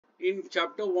In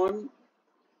chapter 1,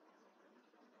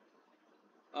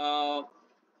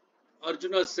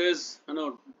 Arjuna says,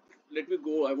 no, let me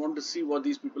go. I want to see what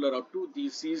these people are up to. He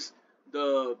sees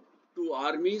the two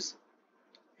armies.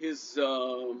 He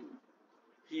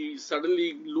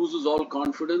suddenly loses all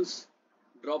confidence,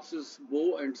 drops his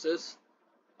bow and says,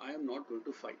 I am not going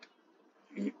to fight.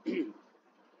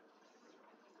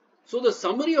 So the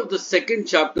summary of the second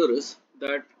chapter is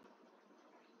that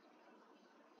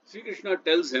Śrī Kṛṣṇa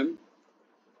tells him,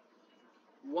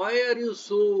 why are you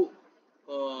so,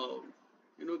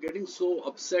 getting so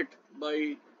upset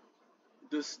by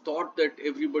this thought that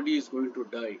everybody is going to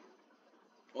die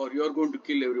or you're going to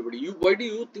kill everybody? Why do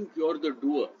you think you're the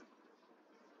doer?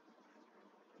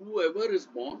 Whoever is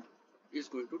born is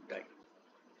going to die.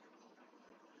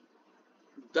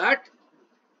 That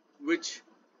which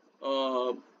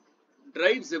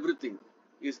drives everything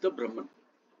is the Brahman.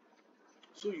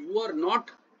 So you are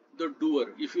not the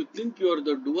doer. If you think you are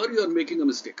the doer, you are making a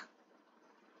mistake.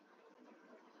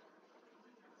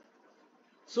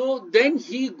 So then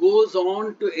he goes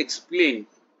on to explain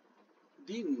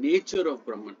the nature of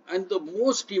Brahman. And the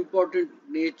most important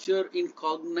nature in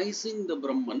cognizing the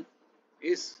Brahman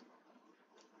is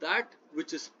that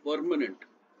which is permanent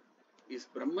is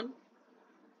Brahman.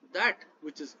 That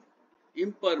which is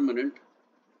impermanent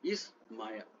is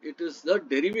Maya. It is the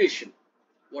derivation,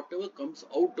 whatever comes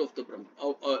out of the Brahman,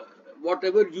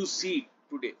 whatever you see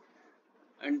today,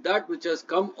 and that which has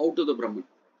come out of the Brahman.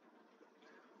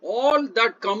 All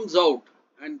that comes out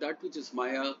and that which is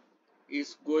Maya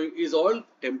is all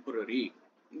temporary.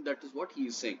 That is what he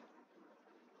is saying.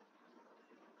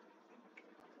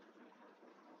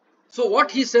 So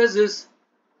what he says is,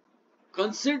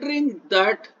 considering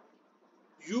that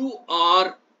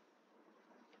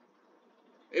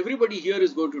everybody here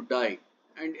is going to die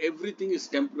and everything is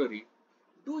temporary,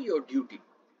 do your duty.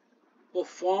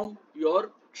 Perform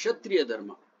your Kshatriya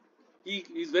Dharma. He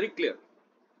is very clear.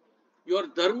 Your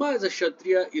Dharma as a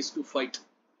Kshatriya is to fight.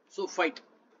 So fight.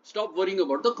 Stop worrying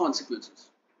about the consequences.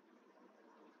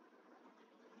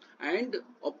 And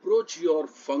approach your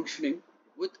functioning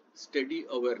with steady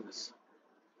awareness.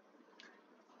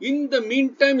 In the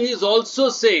meantime, he is also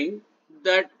saying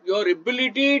that your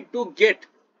ability to get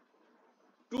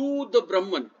to the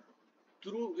Brahman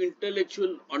through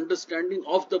intellectual understanding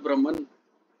of the Brahman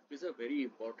is a very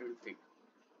important thing.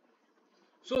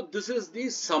 So this is the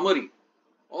summary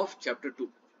of chapter 2.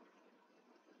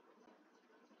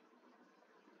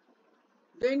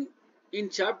 Then in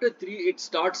chapter 3 it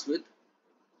starts with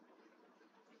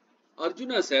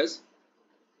Arjuna says,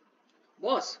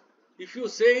 boss, if you're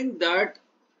saying that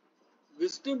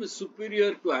wisdom is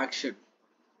superior to action,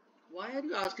 why are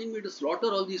you asking me to slaughter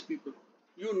all these people?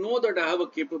 You know that I have a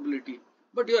capability,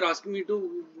 but you are asking me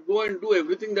to go and do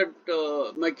everything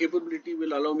that my capability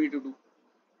will allow me to do.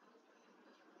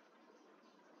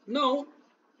 Now,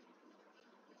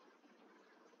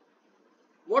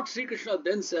 what Śrī Kṛṣṇa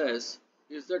then says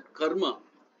is that karma,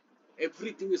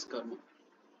 everything is karma.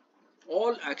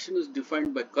 All action is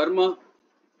defined by karma,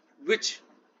 which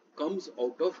comes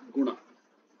out of guṇa,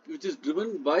 which is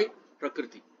driven by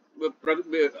prakriti.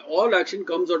 All action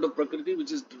comes out of prakriti,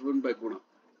 which is driven by guṇa.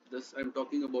 This I am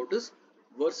talking about is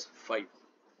verse 5.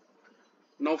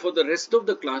 Now for the rest of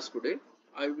the class today,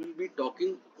 I will be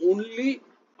talking only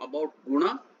about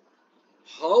guṇa,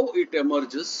 how it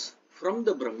emerges from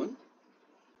the Brahman,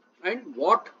 and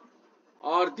what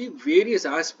are the various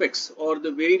aspects or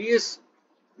the various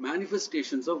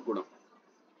manifestations of guṇa.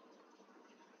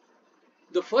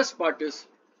 The first part is,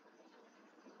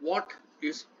 what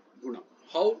is guṇa?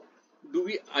 How do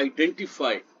we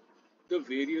identify the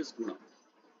various guṇa?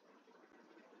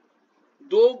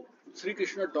 Though Śrī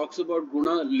Kṛṣṇa talks about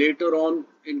guṇa later on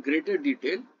in greater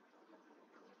detail,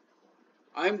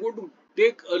 I am going to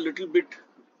take a little bit,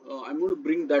 I am going to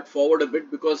bring that forward a bit,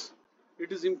 because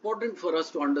it is important for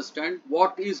us to understand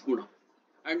what is guṇa.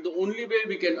 And the only way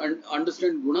we can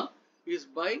understand guṇa is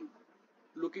by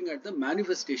looking at the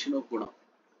manifestation of guṇa.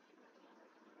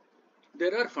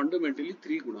 There are fundamentally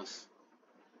three gunas: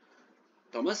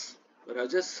 tamas,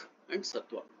 rajas and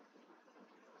sattva.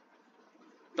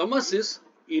 Tamas is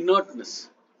inertness,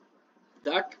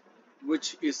 that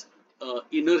which is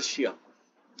inertia,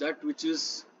 that which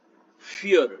is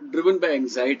fear, driven by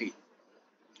anxiety,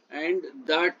 and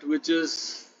that which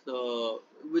is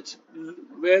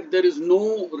where there is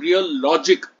no real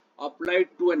logic applied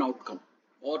to an outcome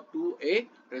or to a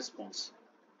response.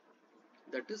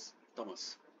 That is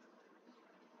tamas.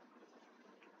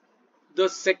 The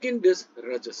second is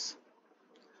rajas.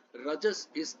 Rajas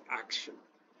is action.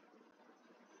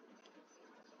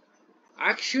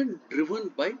 Action driven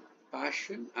by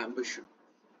passion, ambition.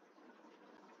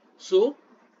 So,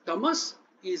 tamas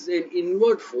is an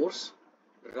inward force,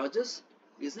 rajas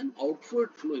is an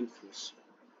outward flowing force.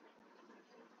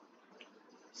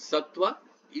 Sattva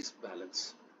is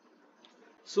balance.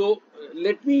 So,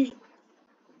 let me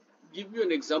give you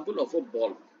an example of a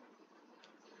ball.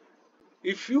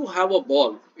 If you have a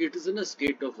ball, it is in a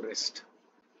state of rest.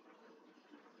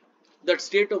 That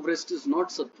state of rest is not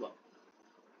sattva.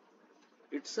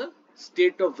 It's a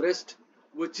state of rest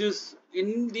which is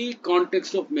in the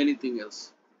context of many things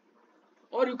else.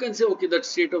 Or you can say, okay, that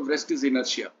state of rest is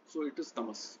inertia. So it is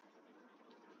tamas.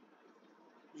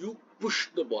 You push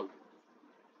the ball.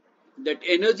 That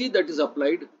energy that is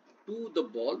applied to the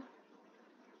ball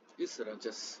is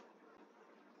rajas.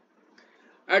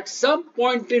 At some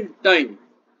point in time,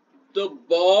 the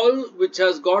ball which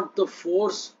has got the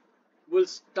force will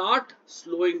start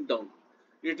slowing down.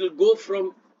 It will go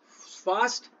from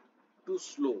fast to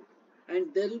slow.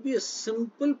 And there will be a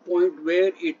simple point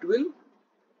where it will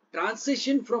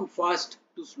transition from fast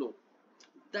to slow.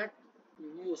 That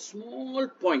small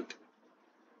point,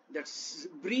 that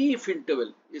brief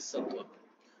interval is sattva,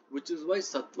 which is why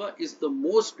sattva is the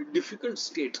most difficult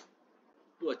state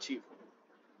to achieve.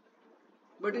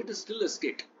 But it is still a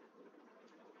state.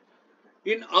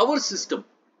 In our system,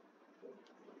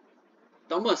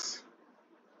 tamas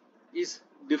is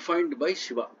defined by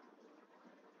Shiva.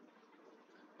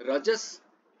 Rajas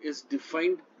is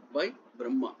defined by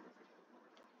Brahma.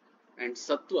 And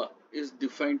sattva is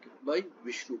defined by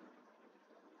Vishnu.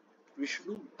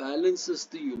 Vishnu balances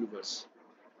the universe.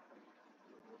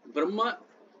 Brahma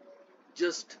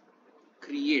just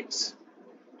creates.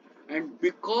 And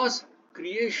because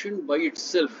creation by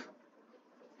itself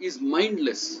is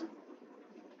mindless,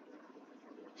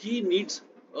 he needs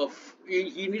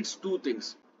two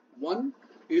things. One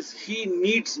is he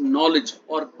needs knowledge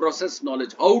or process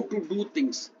knowledge, how to do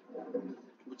things,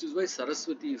 which is why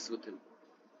Saraswati is with him.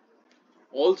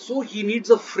 Also, he needs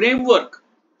a framework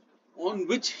on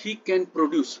which he can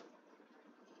produce.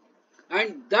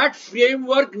 And that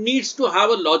framework needs to have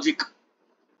a logic.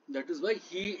 That is why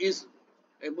he is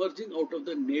emerging out of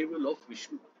the navel of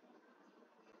Vishnu.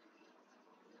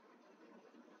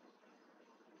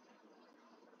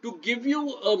 To give you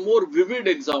a more vivid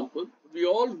example, we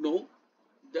all know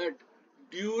that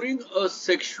during a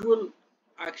sexual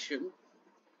action,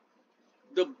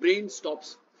 the brain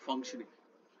stops functioning.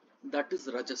 That is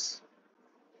rajas,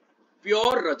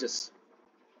 pure rajas.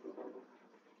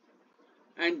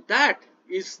 And that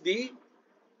is the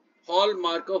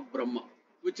hallmark of Brahma,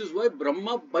 which is why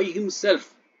Brahma by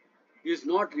himself is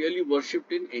not really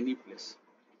worshipped in any place.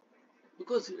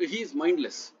 Because he is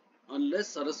mindless, unless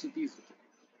Saraswati is with him.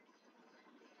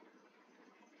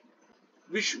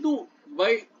 Vishnu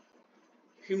by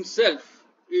himself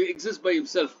exists by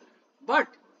himself, but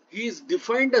he is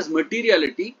defined as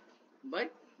materiality by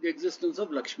the existence of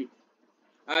Lakshmi.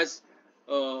 As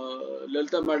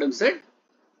Lalita Madam said,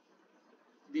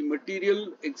 the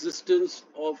material existence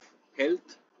of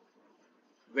health,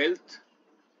 wealth,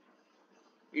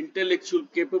 intellectual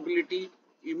capability,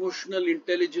 emotional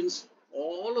intelligence,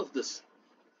 all of this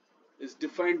is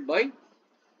defined by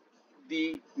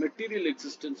the material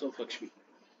existence of Lakshmi.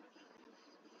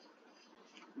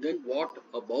 Then what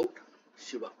about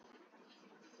Shiva?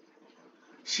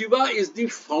 Shiva is the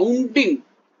founding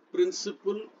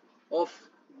principle of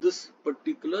this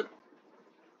particular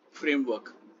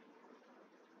framework.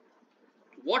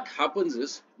 What happens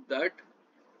is that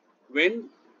when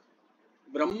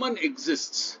Brahman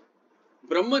exists,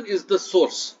 Brahman is the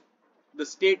source, the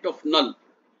state of null,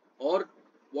 or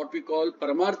what we call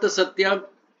Paramartha Satya,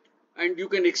 and you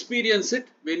can experience it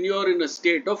when you are in a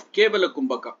state of Kevala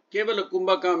Kumbhaka. Kevala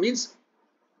Kumbhaka means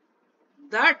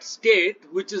that state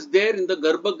which is there in the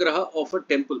Garbhagraha of a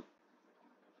temple,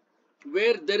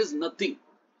 where there is nothing.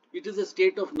 It is a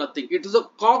state of nothing. It is a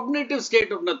cognitive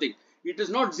state of nothing. It is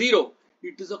not zero.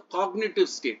 It is a cognitive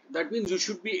state. That means you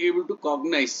should be able to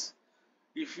cognize.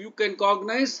 If you can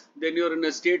cognize, then you are in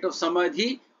a state of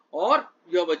samadhi or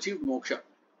you have achieved moksha.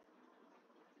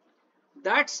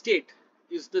 That state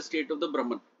is the state of the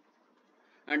Brahman.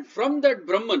 And from that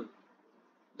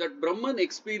Brahman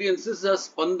experiences a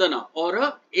spandana or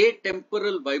a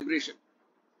atemporal vibration,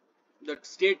 that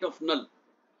state of null.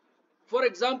 For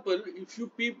example,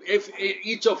 if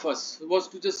each of us was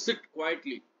to just sit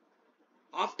quietly,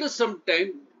 after some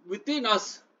time within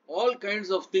us all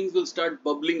kinds of things will start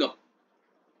bubbling up.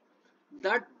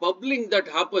 That bubbling that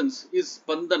happens is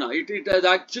spandana. It is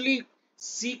actually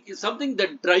something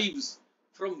that drives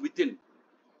from within.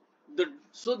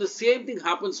 So the same thing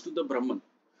happens to the Brahman.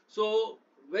 So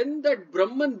when that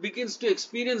Brahman begins to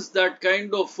experience that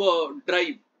kind of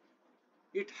drive,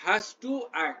 it has to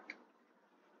act,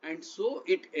 and so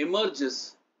it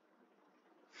emerges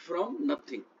from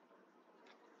nothing.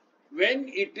 When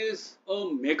it is a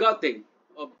mega thing,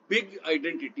 a big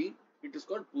identity, it is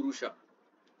called Purusha.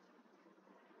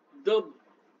 The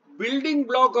building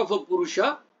block of a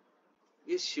Purusha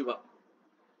is Shiva.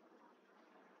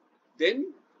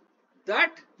 Then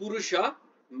that Purusha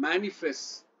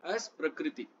manifests as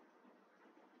Prakriti.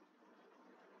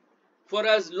 For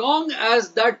as long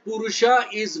as that Purusha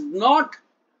is not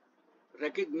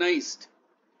recognized,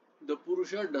 the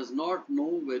Purusha does not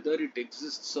know whether it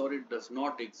exists or it does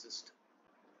not exist.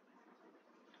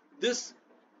 This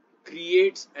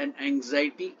creates an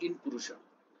anxiety in Purusha.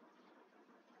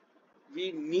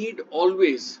 We need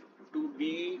always to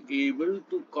be able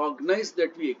to cognize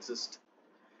that we exist.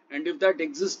 And if that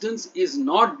existence is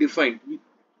not defined, we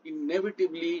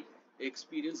inevitably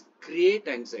experience great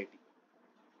anxiety.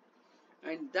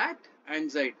 And that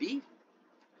anxiety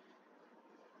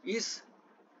is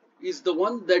the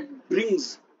one that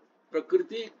brings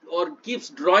Prakriti or keeps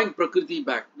drawing Prakriti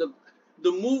back.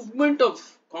 The movement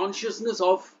of consciousness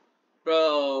of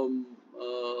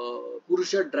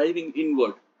Purusha driving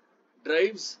inward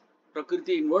drives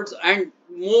Prakriti inwards, and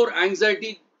more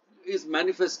anxiety is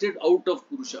manifested out of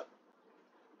Purusha.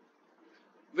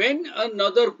 When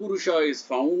another Purusha is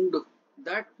found,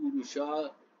 that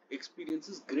Purusha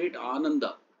experiences great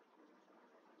Ananda.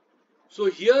 So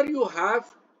here you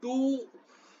have two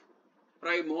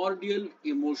primordial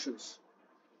emotions.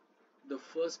 The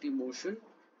first emotion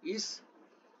is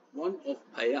one of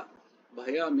Bhaya.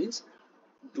 Bhaya means,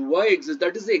 do I exist?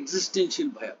 That is the existential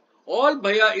Bhaya. All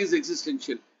Bhaya is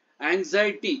existential.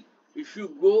 Anxiety, if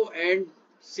you go and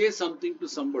say something to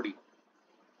somebody,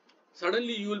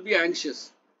 suddenly you will be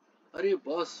anxious. Arey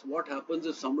boss, what happens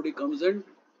if somebody comes and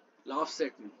laughs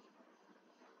at me?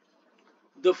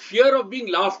 The fear of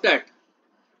being laughed at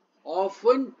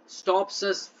often stops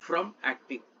us from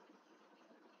acting.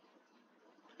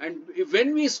 And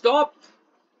when we stop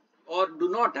or do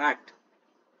not act,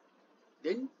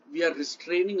 then we are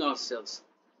restraining ourselves.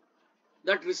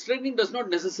 That restraining does not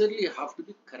necessarily have to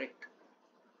be correct.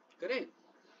 Correct?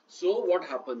 So what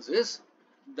happens is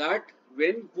that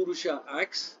when Purusha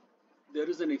acts, there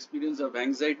is an experience of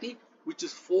anxiety which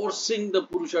is forcing the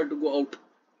Purusha to go out.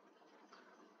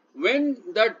 When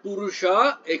that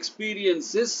Purusha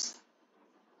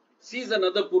sees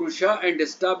another Purusha and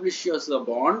establishes a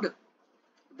bond,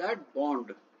 that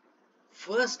bond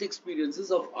first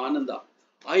experiences of Ananda.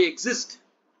 I exist.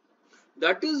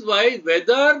 That is why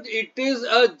whether it is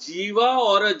a Jiva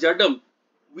or a Jadam,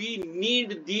 we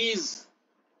need these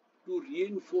to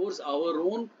reinforce our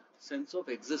own sense of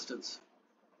existence.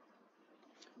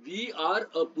 We are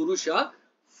a Purusha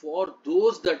for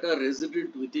those that are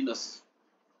resident within us.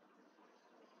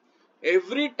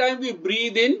 Every time we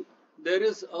breathe in, there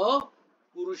is a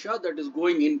Purusha that is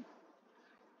going in,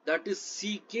 that is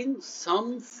seeking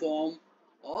some form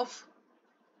of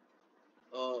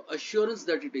assurance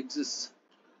that it exists.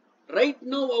 Right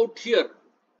now out here,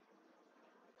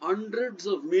 hundreds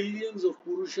of millions of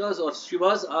Purushas or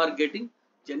Shivas are getting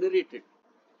generated.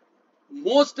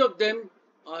 Most of them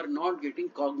are not getting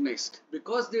cognized.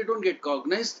 Because they don't get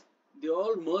cognized, they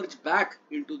all merge back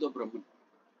into the Brahman.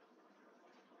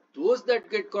 Those that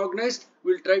get cognized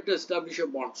will try to establish a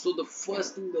bond. So the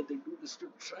first thing that they do is to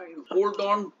try and hold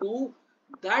on to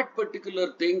that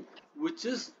particular thing which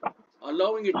is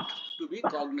allowing it to be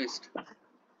cognized.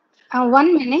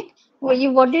 1 minute.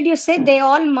 What did you say? They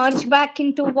all merge back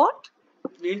into what?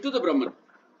 Into the Brahman.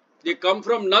 They come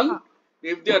from null.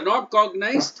 If they are not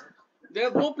cognized, they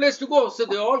have no place to go. So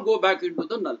they all go back into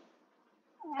the null.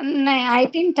 No, I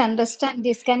didn't understand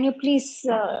this. Can you please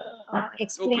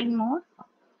explain more?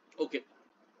 Okay.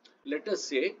 Let us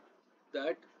say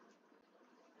that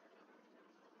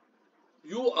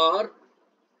you are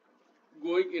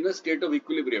going in a state of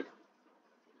equilibrium.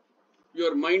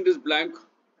 Your mind is blank.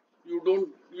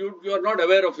 You are not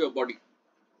aware of your body.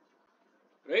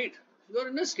 Right? You are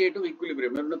in a state of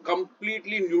equilibrium. You are in a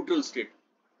completely neutral state.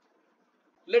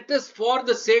 Let us, for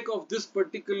the sake of this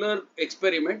particular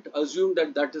experiment, assume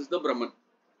that that is the Brahman.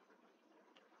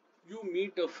 You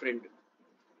meet a friend.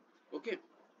 Okay?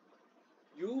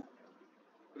 You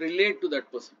relate to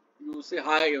that person. You say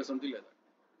hi or something like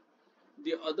that.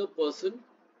 The other person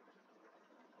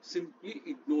simply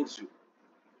ignores you.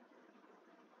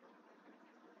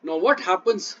 Now what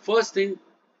happens? First thing,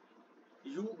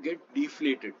 you get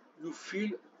deflated. You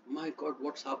feel, my God,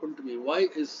 what's happened to me?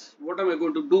 What am I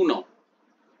going to do now?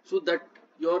 So that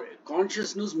your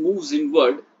consciousness moves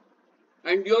inward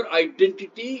and your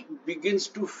identity begins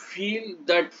to feel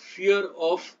that fear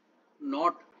of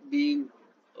not being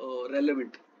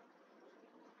relevant.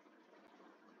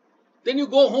 Then you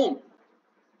go home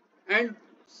and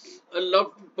a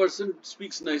loved person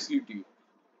speaks nicely to you.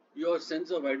 Your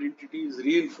sense of identity is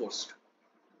reinforced.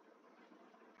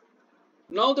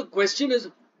 Now the question is,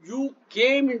 you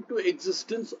came into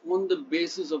existence on the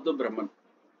basis of the Brahman,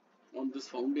 on this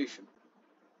foundation.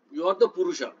 You are the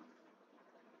Purusha.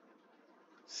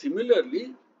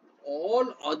 Similarly,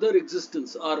 all other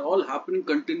existence are all happening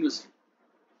continuously.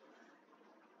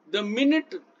 The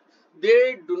minute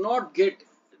they do not get,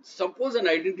 suppose an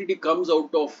identity comes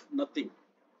out of nothing.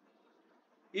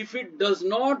 If it does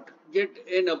not get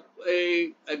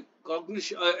a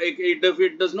cognition, if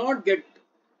it does not get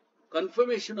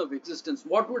confirmation of existence,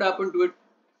 what would happen to it?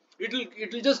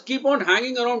 It'll just keep on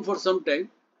hanging around for some time,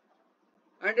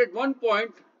 and at one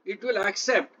point it will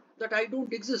accept that I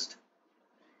don't exist.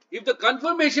 If the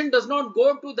confirmation does not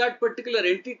go to that particular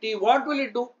entity, what will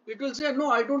it do? It will say, no,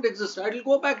 I don't exist. I will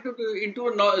go back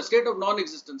into a state of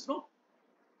non-existence. No?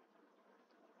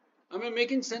 Am I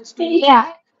making sense to you?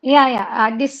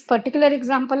 Yeah. This particular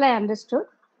example I understood.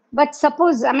 But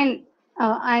suppose,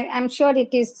 I'm sure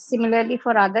it is similarly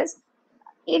for others.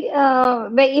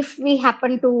 If we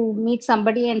happen to meet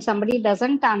somebody and somebody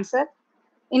doesn't answer,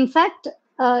 in fact,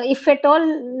 if at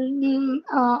all,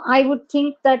 I would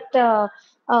think that,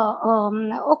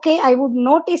 okay, I would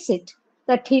notice it,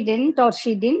 that he didn't or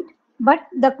she didn't. But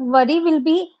the worry will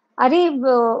be,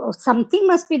 something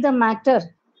must be the matter.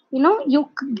 You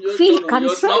feel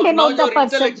concerned about the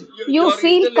person. You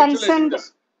feel concerned.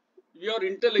 You're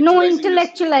No,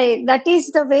 intellectualizing this. that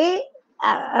is the way,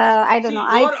 I don't know,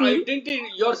 I feel.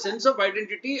 Your sense of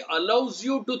identity allows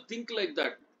you to think like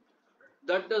that.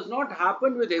 That does not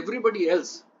happen with everybody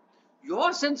else.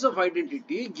 Your sense of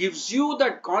identity gives you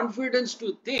that confidence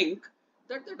to think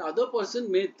that that other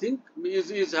person may think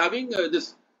is having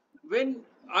this. When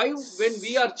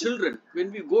we are children,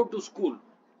 when we go to school,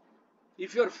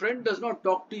 if your friend does not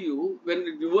talk to you when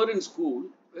you were in school,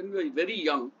 when you were very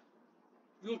young,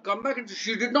 you'll come back and say,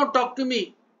 she did not talk to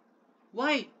me.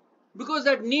 Why? Because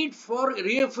that need for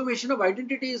reaffirmation of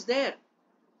identity is there.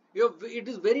 It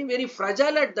is very, very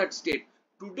fragile at that state.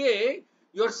 Today,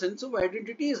 your sense of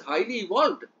identity is highly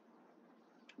evolved,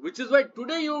 which is why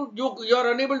today you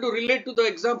are unable to relate to the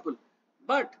example.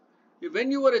 But when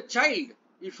you were a child,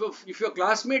 if your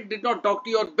classmate did not talk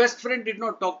to you, your best friend did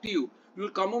not talk to you, you will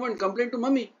come home and complain to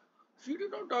mommy, she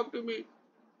did not talk to me.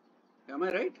 Am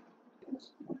I right?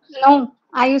 No,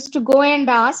 I used to go and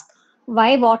ask,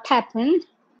 why, what happened?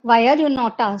 Why are you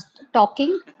not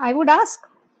talking? I would ask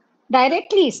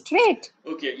directly, straight.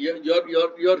 Okay,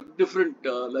 you're different,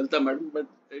 Lalita madam, but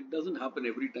it doesn't happen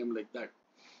every time like that.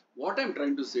 What I'm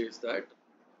trying to say is that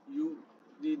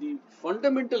the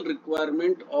fundamental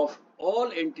requirement of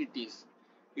all entities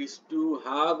is to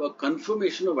have a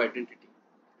confirmation of identity.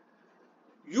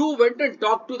 You went and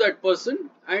talked to that person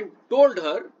and told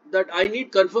her that I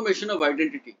need confirmation of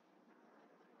identity.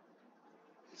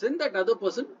 Then that other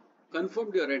person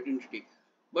confirmed your identity.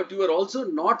 But you were also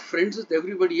not friends with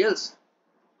everybody else.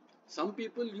 Some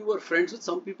people you were friends with,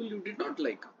 some people you did not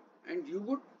like. And you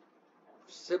would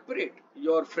separate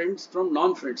your friends from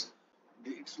non-friends.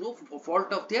 It's no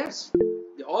fault of theirs.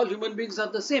 All human beings are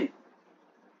the same.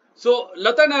 So,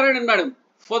 Lata Narayanan madam,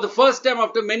 for the first time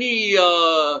after many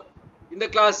in the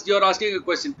class, you're asking a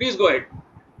question. Please go ahead.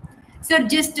 Sir,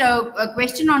 just a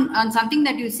question on something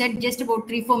that you said just about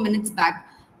 3-4 minutes back.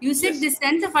 You said this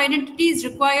sense of identity is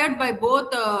required by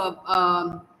both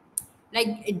like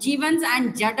Jivans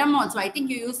and Jadam also. I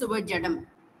think you used the word Jadam,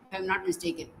 if I'm not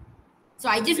mistaken. So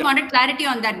I just wanted clarity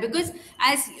on that, because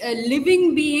as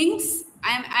living beings,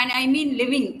 I mean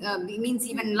living, means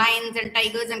even lions and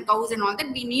tigers and cows and all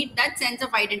that, we need that sense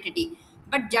of identity.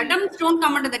 But Jadams don't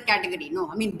come under that category. No,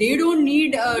 I mean, they don't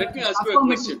need Let me ask you a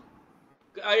question.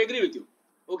 I agree with you.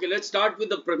 Okay, let's start with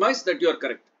the premise that you are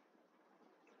correct.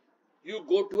 You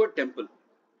go to a temple.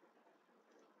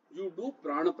 You do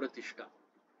prana pratishta.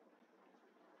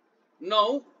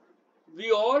 Now,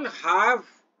 we all have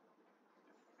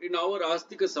in our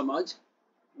Astika Samaj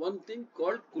one thing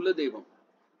called Kuladevam.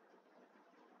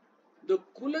 The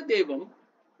Kuladevam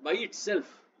by itself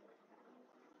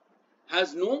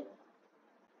has no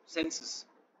senses.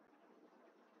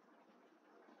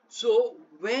 So,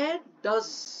 where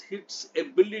does its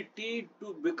ability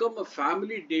to become a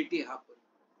family deity happen?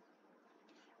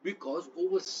 Because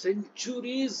over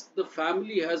centuries the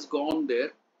family has gone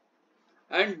there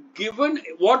and given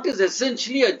what is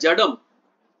essentially a jadam,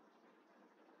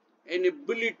 an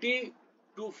ability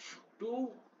to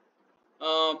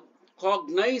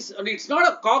cognize, and it's not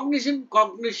a cognition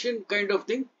kind of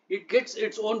thing, it gets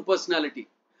its own personality.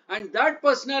 And that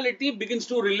personality begins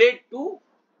to relate to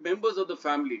members of the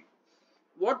family.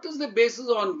 What is the basis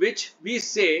on which we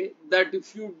say that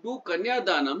if you do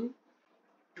Kanyadanam,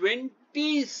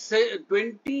 20 sets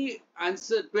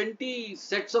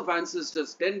of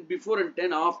ancestors, 10 before and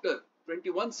 10 after,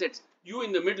 21 sets, you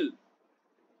in the middle,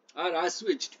 are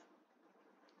assuaged?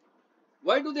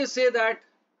 Why do they say that?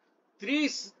 Three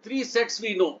sets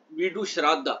we know, we do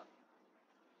Shraddha.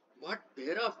 But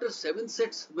thereafter 7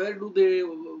 sets, where do they,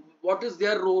 what is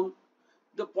their role?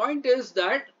 The point is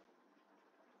that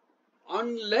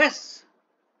unless,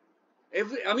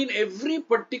 every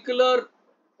particular,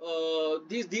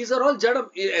 these are all Jadam.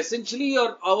 Essentially,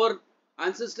 our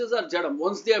ancestors are Jadam.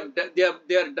 Once they are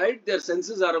died, their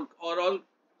senses are all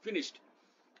finished.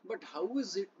 But how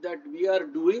is it that we are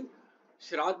doing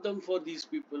Shraddham for these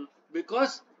people?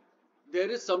 Because there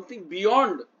is something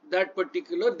beyond that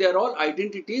particular, they are all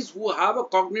identities who have a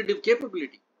cognitive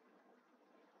capability.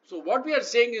 So what we are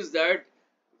saying is that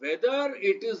whether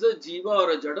it is a Jiva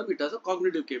or a Jadam, it has a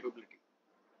cognitive capability.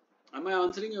 Am I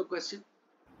answering your question?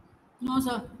 No,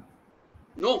 sir.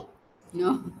 No.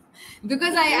 No,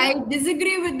 because I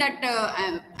disagree with that.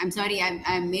 I'm sorry.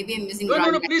 Maybe I'm using wrong No.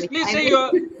 language. Please say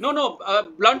your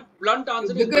blunt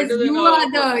answer is Because better than you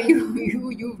are the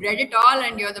you read it all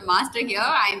and you're the master here.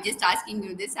 I'm just asking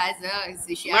you this as a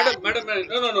Shishya. Madam.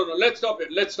 No. Let's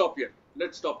stop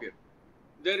here.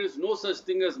 There is no such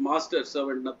thing as master,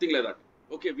 servant, nothing like that.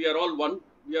 Okay, we are all one.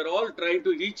 We are all trying to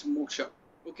reach moksha.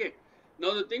 Okay.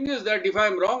 Now the thing is that if I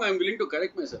am wrong, I am willing to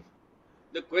correct myself.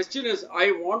 The question is,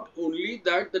 I want only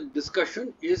that the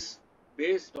discussion is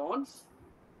based on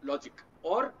logic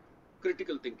or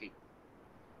critical thinking.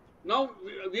 Now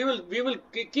we will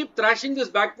keep thrashing this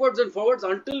backwards and forwards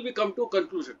until we come to a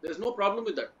conclusion. There is no problem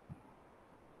with that.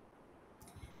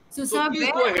 So sir,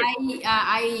 where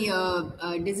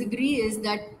I disagree is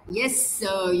that yes,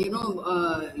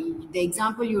 the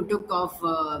example you took of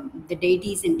the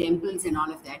deities in temples and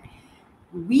all of that,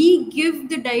 we give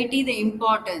the deity the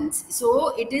importance.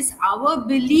 So it is our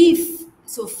belief.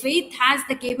 So faith has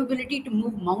the capability to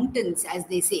move mountains, as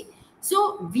they say.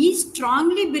 So we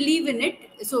strongly believe in it.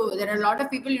 So there are a lot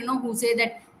of people, who say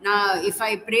that now if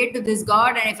I pray to this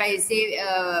God and if I say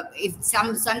if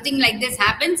something like this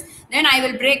happens, then I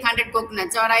will break 100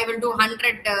 coconuts, or I will do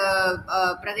 100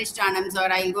 pradishtanams, or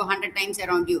I will go 100 times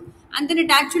around you. And then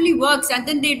it actually works. And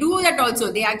then they do that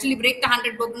also. They actually break the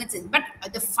 100 coconuts. But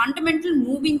the fundamental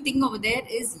moving thing over there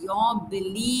is your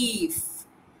belief.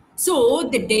 So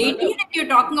the deity that you're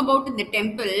talking about in the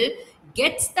temple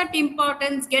gets that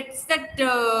importance, gets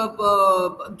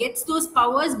those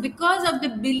powers because of the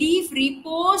belief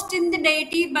reposed in the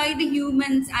deity by the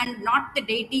humans and not the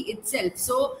deity itself.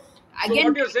 So again,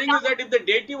 what you're saying is that if the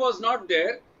deity was not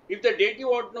there,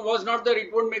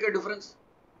 it won't make a difference.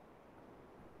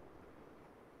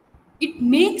 It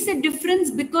makes a difference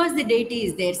because the deity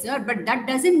is there, sir. But that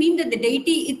doesn't mean that the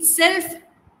deity itself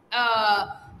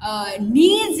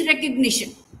needs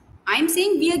recognition. I'm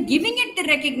saying we are giving it the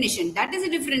recognition. That is a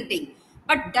different thing.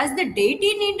 But does the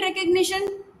deity need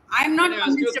recognition? I'm not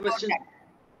convinced about that.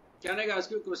 Can I ask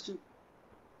you a question?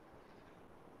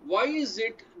 Why is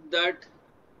it that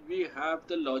we have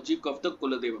the logic of the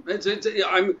Kuladevam?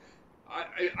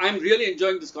 I'm really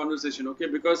enjoying this conversation, okay?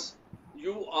 Because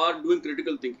you are doing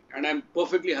critical thinking, and I'm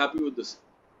perfectly happy with this.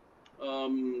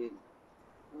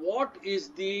 What is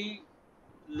the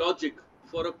logic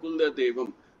for a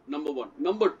Kuladevam? Number one.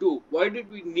 Number two, why did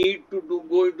we need to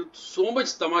go into so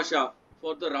much tamasha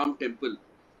for the Ram temple?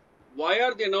 Why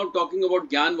are they now talking about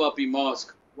Gyanvapi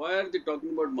mosque? Why are they talking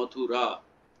about Mathura?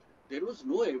 There was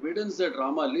no evidence that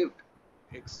Rama lived,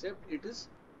 except it is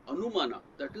Anumana.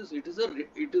 That is, it is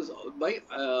by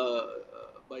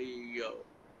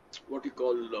what you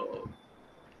call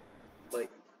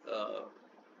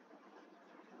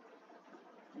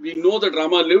we know that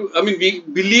Rama lived. We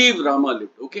believe Rama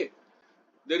lived. Okay.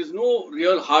 There is no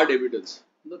real hard evidence.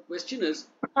 The question is,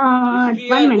 if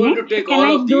we are going to take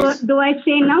all of these... Do I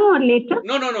say now or later?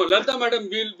 No. Lalita madam,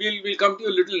 we'll come to you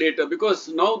a little later, because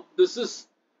now this is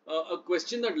a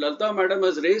question that Lalita madam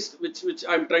has raised, which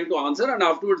I'm trying to answer, and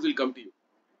afterwards we'll come to you.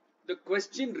 The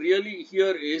question really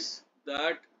here is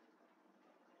that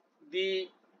the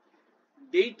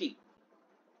deity,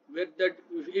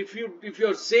 if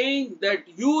you're saying that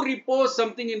you repose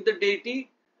something in the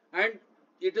deity, and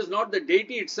it is not the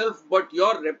deity itself but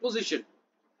your reposition,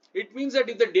 it means that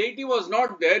if the deity was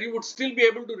not there, you would still be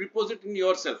able to repose it in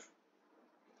yourself,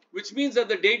 which means that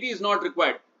the deity is not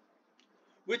required,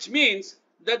 which means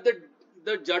that the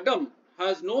Jadam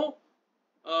has no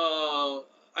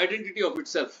identity of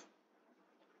itself.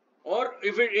 or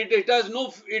if it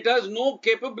has no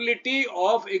capability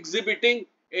of exhibiting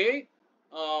a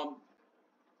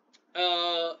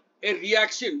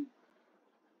reaction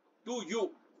to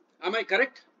you. Am I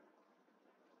correct,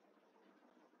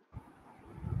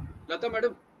 Lata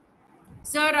madam?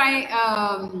 Sir,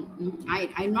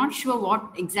 I'm not sure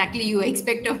what exactly you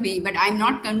expect of me, but I'm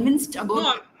not convinced about.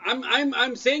 No,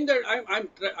 I'm saying that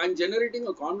I'm generating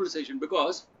a conversation,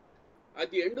 because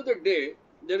at the end of the day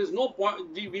there is no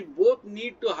point. We both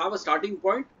need to have a starting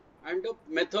point and a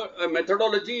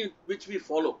methodology which we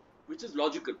follow, which is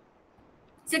logical.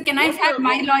 So can I add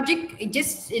my logic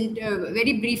just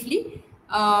very briefly?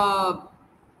 The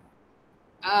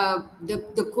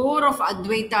core of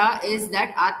Advaita is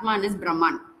that Atman is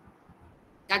Brahman.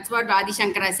 That's what Adi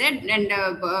Shankara said, and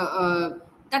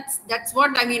that's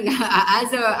what I mean.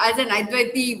 As an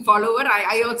Advaiti follower,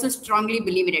 I also strongly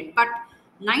believe in it. But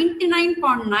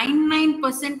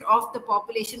 99.99% of the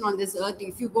population on this earth,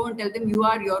 if you go and tell them you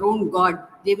are your own God,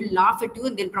 they will laugh at you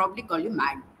and they'll probably call you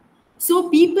mad. So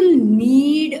people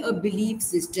need a belief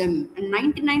system, and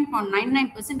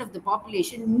 99.99% of the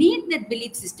population need that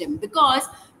belief system, because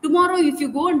tomorrow if you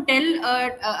go and tell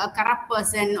a corrupt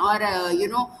person or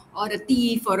a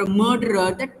thief or a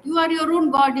murderer that you are your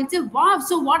own God, you'll say, wow,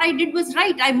 so what I did was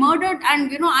right. I murdered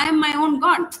and I am my own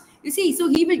God. You see, so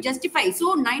he will justify.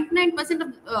 So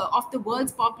 99% of the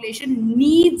world's population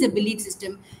needs a belief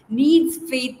system, needs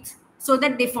faith, so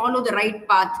that they follow the right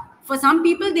path. For some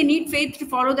people, they need faith to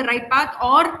follow the right path,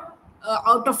 or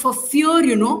out of a fear,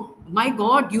 my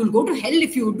God, you'll go to hell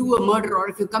if you do a murder, or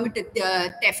if you commit a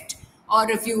theft, or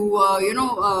if you,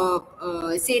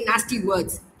 say nasty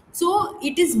words. So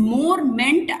it is more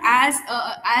meant as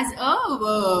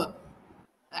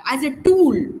a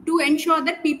tool to ensure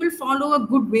that people follow a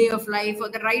good way of life or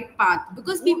the right path,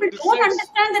 because people don't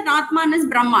understand that Atman is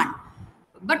Brahman.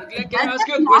 But Can does I ask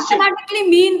that you a question? automatically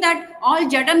mean that all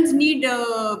Jadams need,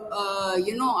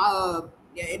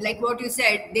 like what you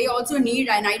said, they also need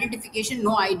an identification?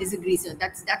 No, I disagree, sir.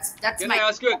 That's Can I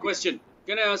ask you a question?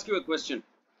 Can I ask you a question?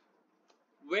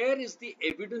 Where is the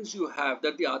evidence you have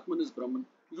that the Atman is Brahman?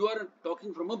 You are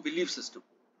talking from a belief system.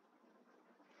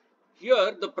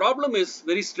 Here, the problem is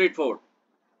very straightforward.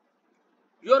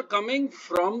 You are coming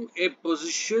from a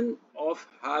position of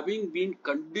having been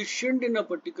conditioned in a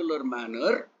particular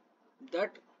manner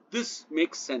that this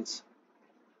makes sense.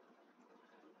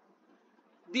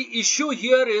 The issue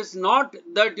here is not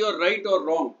that you're right or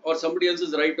wrong, or somebody else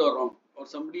is right or wrong, or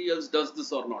somebody else does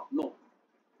this or not. No.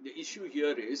 The issue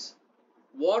here is,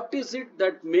 what is it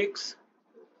that makes...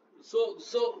 So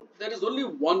there is only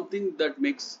one thing that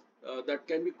makes, that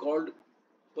can be called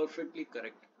perfectly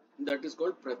correct. That is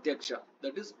called pratyaksha.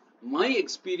 That is, my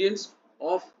experience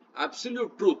of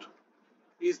absolute truth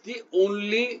is the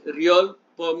only real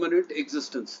permanent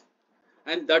existence.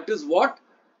 And that is what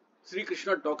Śrī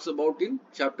Kṛṣṇa talks about in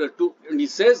chapter 2. And he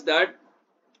says that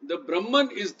the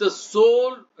Brahman is the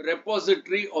sole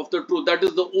repository of the truth. That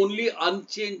is the only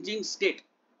unchanging state.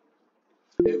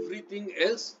 Everything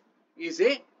else is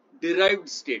a derived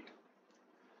state.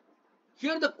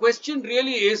 Here the question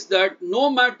really is that no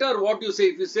matter what you say,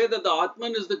 if you say that the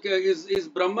Atman is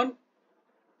Brahman,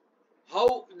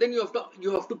 how then you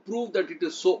have to prove that it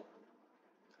is so,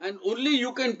 and only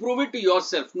you can prove it to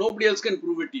yourself. Nobody else can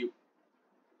prove it to you,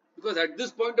 because at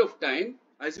this point of time,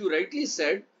 as you rightly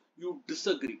said, you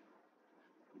disagree.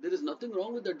 There is nothing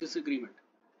wrong with that disagreement.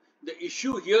 The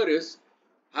issue here is,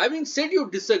 having said you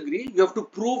disagree, you have to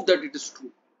prove that it is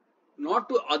true, not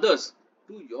to others,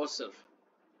 to yourself.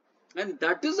 And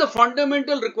that is a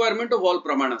fundamental requirement of all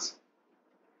pramanas.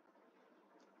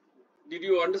 Did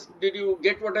you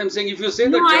get what I'm saying? If you say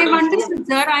no, that I've understood,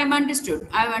 sir. I've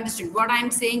understood. What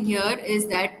I'm saying here is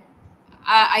that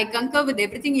I concur with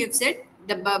everything you've said.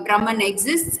 The Brahman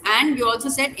exists, and you also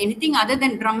said anything other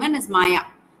than Brahman is Maya.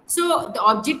 So the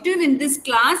objective in this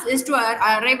class is to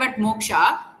arrive at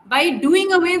moksha by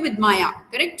doing away with Maya,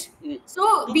 correct?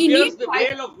 So to we pierce need the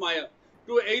veil of Maya.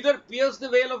 To either pierce the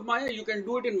veil of Maya, you can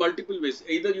do it in multiple ways.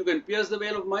 Either you can pierce the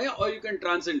veil of Maya, or you can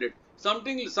transcend it.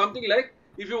 Something like,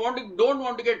 if you don't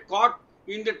want to get caught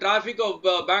in the traffic of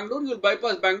Bangalore, you'll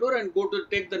bypass Bangalore and go to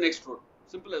take the next road.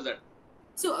 Simple as that.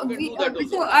 So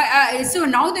so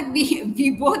now that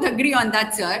we both agree on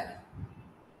that, sir,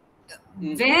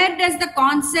 where does the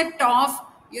concept of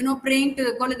praying to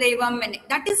the Kuladevam, and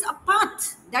that is a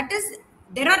path. That is,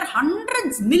 there are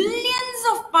hundreds, millions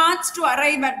of paths to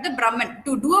arrive at the Brahman,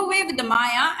 to do away with the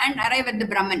Maya and arrive at the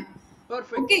Brahman.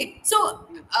 Perfect. Okay, so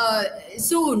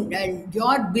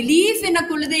your belief in a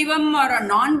Kuladevam or a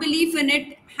non-belief in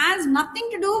it has nothing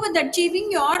to do with achieving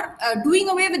your doing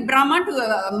away with Brahma to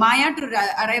Maya to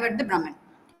arrive at the Brahman.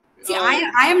 See,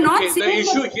 I am not okay, saying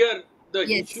the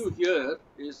yes. issue here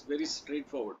is very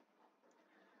straightforward.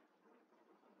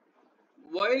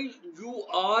 While you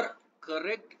are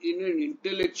correct in an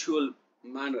intellectual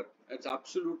manner, it's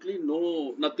absolutely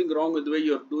nothing wrong with the way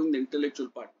you're doing the intellectual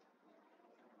part.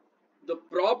 The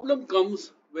problem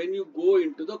comes when you go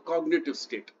into the cognitive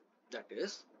state. That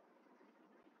is,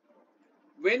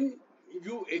 when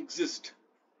you exist.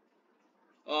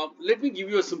 Let me give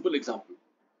you a simple example.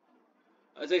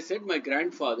 As I said, my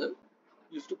grandfather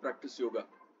used to practice yoga.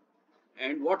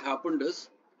 And what happened is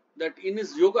that in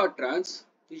his yoga trance,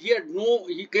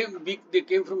 they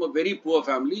came from a very poor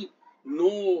family.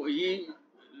 No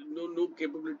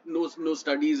capability, no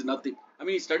studies, nothing. I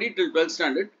mean, he studied till 12th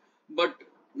standard, but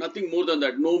nothing more than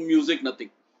that. No music, nothing.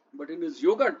 But in his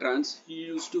yoga trance, he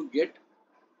used to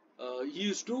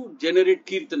generate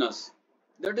kirtanas.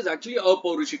 That is actually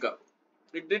apaurushika.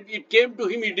 It came to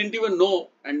him, he didn't even know.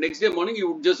 And next day morning, he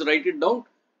would just write it down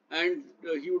and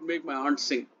he would make my aunt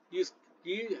sing. He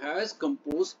has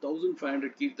composed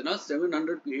 1500 kirtanas,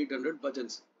 700 to 800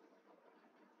 bhajans.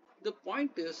 The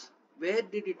point is, where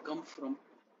did it come from?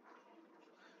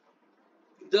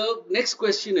 The next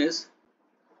question is,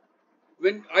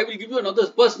 when I will give you another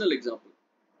personal example.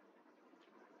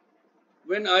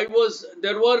 When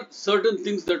there were certain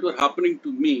things that were happening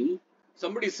to me.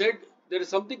 Somebody said there is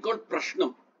something called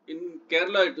prashnam. In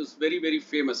Kerala, it is very, very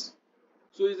famous.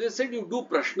 So they said you do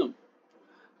prashnam.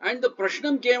 And the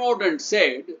prashnam came out and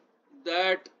said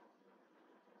that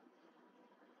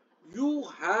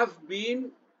your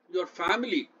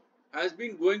family has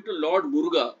been going to Lord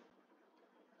Muruga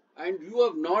and you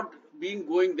have not been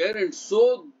going there, and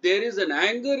so there is an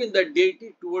anger in that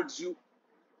deity towards you.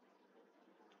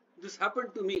 This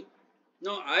happened to me.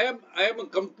 Now I am a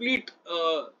complete.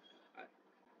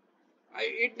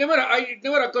 It never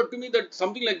occurred to me that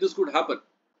something like this could happen.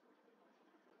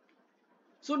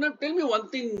 So now tell me one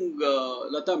thing,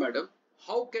 Lata madam,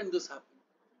 how can this happen?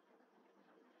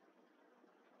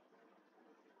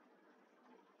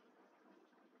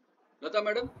 Lata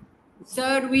madam?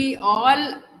 Sir, we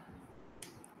all.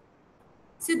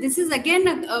 So this is again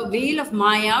a veil of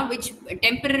Maya, which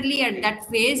temporarily at that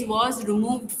phase was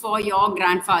removed for your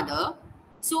grandfather.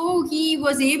 So he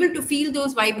was able to feel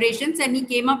those vibrations, and he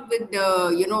came up with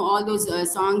all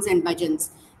those songs and bhajans.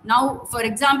 Now, for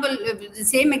example, the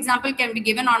same example can be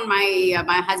given on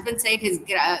my husband's side.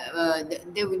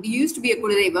 There used to be a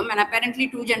Kuladevam, and apparently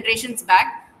 2 generations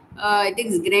back, I think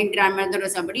his great grandmother or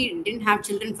somebody didn't have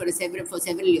children for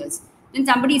several years. Then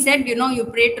somebody said, you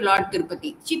pray to Lord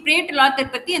Tirupati. She prayed to Lord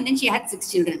Tirupati, and then she had 6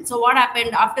 children. So what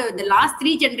happened after the last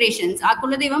 3 generations? Our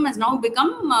Kuladevam has now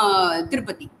become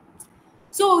Tirupati.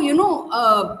 So,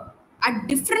 at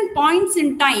different points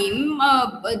in time,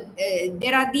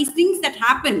 there are these things that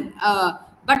happen.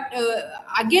 But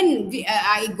again,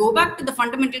 I go back to the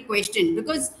fundamental question,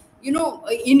 because, in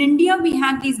India, we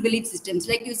have these belief systems.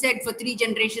 Like you said, for 3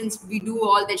 generations, we do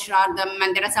all the Shraddham,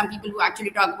 and there are some people who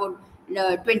actually talk about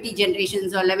 20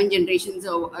 generations or 11 generations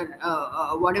or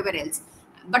whatever else.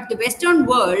 But the Western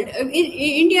world,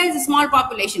 India is a small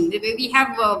population. We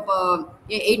have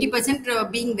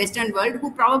 80% being Western world,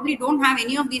 who probably don't have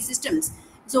any of these systems.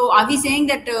 So are we saying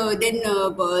that then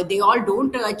they all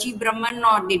don't achieve Brahman,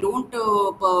 or they don't?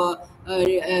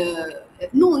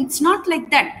 No, it's not like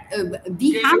that. Can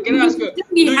I ask you,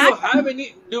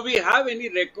 do we have any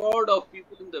record of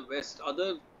people in the West,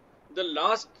 the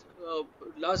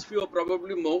last few are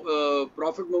probably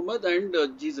Prophet Muhammad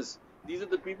and Jesus. These are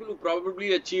the people who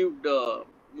probably achieved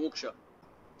moksha.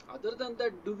 Other than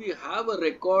that, do we have a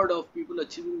record of people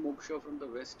achieving moksha from the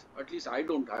West? At least I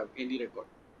don't have any record.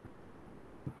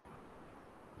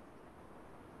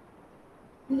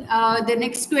 The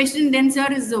next question then, sir,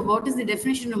 is what is the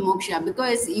definition of moksha?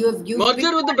 Because you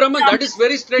merger with the Brahman, that is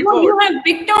very straightforward. No, you have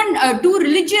picked on 2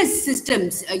 religious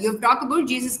systems. You've talked about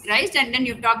Jesus Christ, and then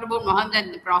you've talked about Muhammad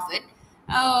and the Prophet.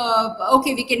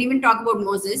 Okay, we can even talk about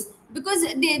Moses, because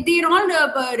they're all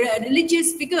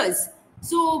religious figures.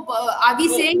 So are we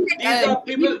saying that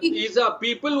these are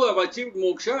people who have achieved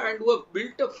moksha and who have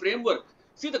built a framework?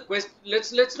 See, the question,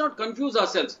 let's not confuse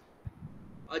ourselves.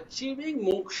 Achieving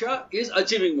moksha is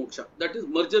achieving moksha. That is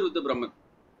merger with the Brahman.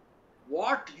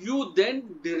 What you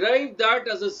then derive that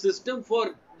as a system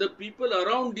for the people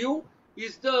around you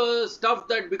is the stuff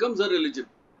that becomes a religion.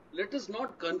 Let us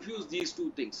not confuse these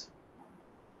 2 things.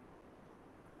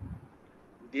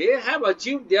 They have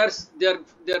achieved their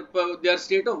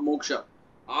state of moksha.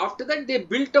 After that, they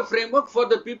built a framework for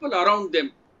the people around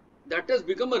them. That has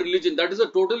become a religion. That is a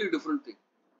totally different thing.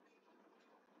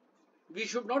 We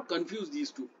should not confuse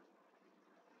these 2.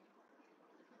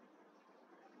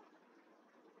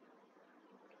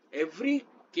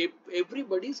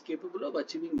 Everybody is capable of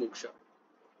achieving moksha.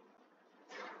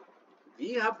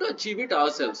 We have to achieve it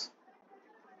ourselves.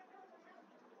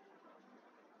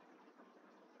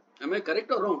 Am I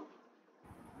correct or wrong?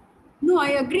 No, I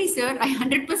agree, sir. I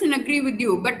 100% agree with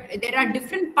you. But there are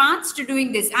different paths to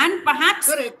doing this. And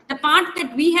perhaps Correct. the path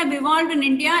that we have evolved in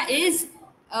India is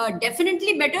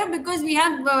definitely better because we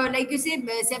have, like you said,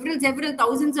 several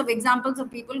thousands of examples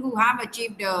of people who have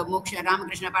achieved moksha.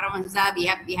 Ramakrishna Paramahansa,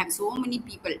 we have so many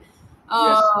people.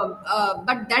 Yes.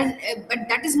 But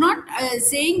that is not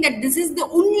saying that this is the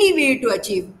only way to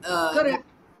achieve. Correct.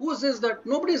 Who says that?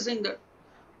 Nobody is saying that.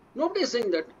 Nobody is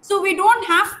saying that. So we don't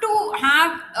have to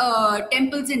have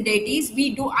temples and deities.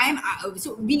 We do.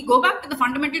 So we go back to the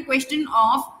fundamental question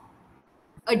of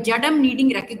a jadam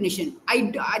needing recognition.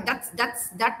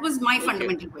 That was my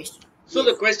fundamental question. So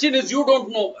the question is, you don't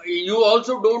know. You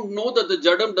also don't know that the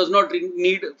jadam does not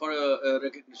need for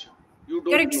recognition. You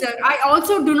don't Correct, know. sir. I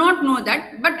also do not know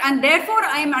that, and therefore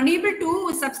I am unable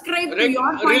to subscribe to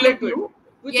your point of view.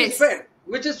 Which is fair.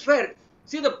 Which is fair.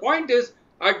 See, the point is,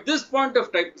 at this point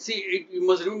of time, you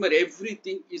must remember,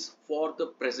 everything is for the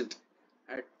present.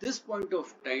 At this point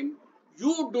of time,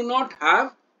 you do not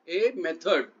have a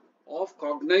method of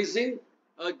cognizing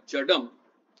a jadam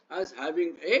as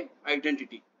having a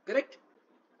identity. Correct?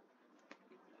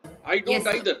 I don't Yes,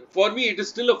 either. For me, it is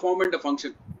still a form and a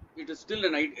function. It is still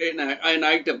an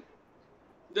item.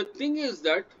 The thing is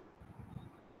that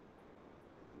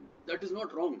is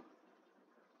not wrong.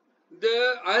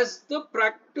 As the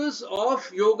practice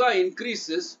of yoga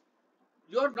increases,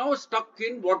 you are now stuck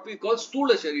in what we call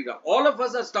stula sharira. All of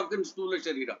us are stuck in stula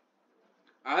sharira.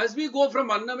 As we go from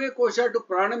annamaya kosha to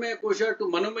pranamaya kosha to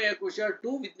manomaya kosha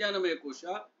to vijnanamaya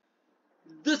kosha,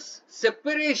 this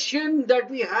separation that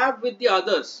we have with the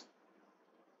others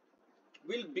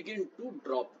will begin to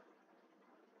drop.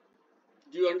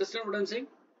 Do you understand what I am saying?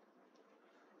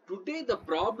 Today the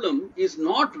problem is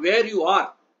not where you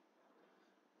are.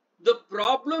 The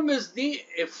problem is the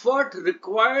effort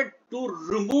required to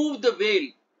remove the veil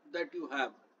that you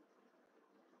have.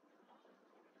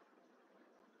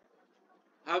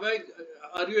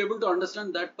 Are you able to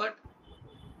understand that part?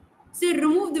 Sir,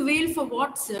 remove the veil for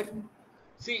what, sir?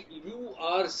 See, you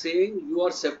are saying you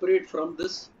are separate from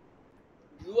this.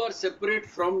 You are separate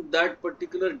from that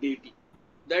particular deity.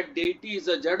 That deity is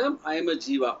a jadam, I am a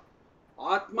jiva.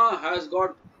 Atma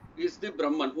is the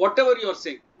Brahman. Whatever you are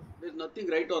saying, there is nothing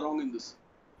right or wrong in this.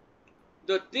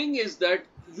 The thing is that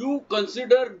you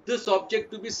consider this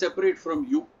object to be separate from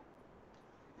you.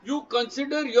 You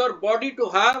consider your body to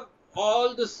have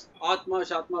all this Atma,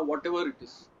 Shatma, whatever it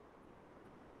is.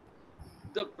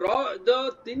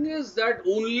 The thing is that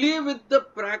only with the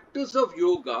practice of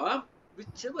yoga,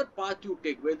 whichever path you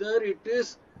take, whether it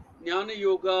is Jnana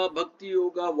Yoga, Bhakti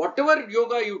Yoga, whatever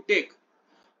yoga you take,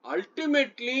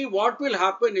 ultimately what will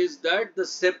happen is that the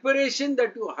separation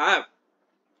that you have,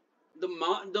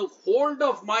 the hold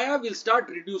of Maya will start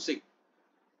reducing.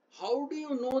 How do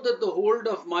you know that the hold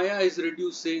of Maya is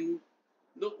reducing?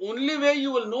 The only way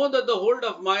you will know that the hold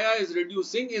of Maya is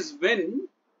reducing is when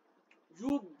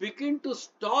you begin to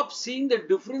stop seeing the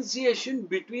differentiation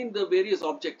between the various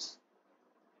objects.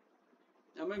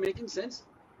 Am I making sense?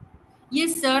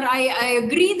 Yes, sir. I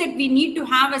agree that we need to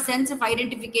have a sense of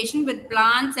identification with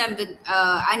plants and with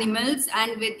animals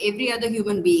and with every other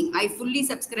human being. I fully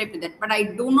subscribe to that. But I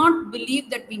do not believe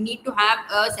that we need to have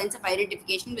a sense of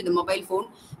identification with the mobile phone.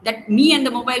 That me and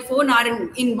the mobile phone are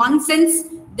in one sense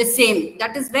the same.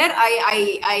 That is where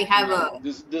I have a...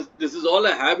 This is all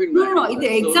I have in mind. No.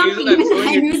 The example,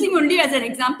 I'm using only as an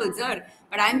example, sir.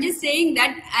 But I'm just saying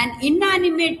that an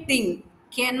inanimate thing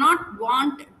cannot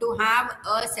want to have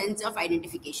a sense of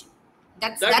identification.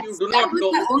 That was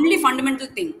the only fundamental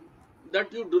thing.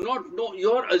 That you do not know,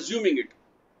 you are assuming it.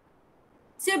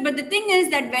 Sir, but the thing is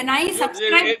that when I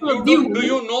subscribe to a view... Do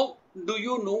you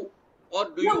know? Or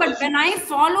do you but when I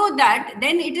follow that,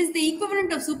 then it is the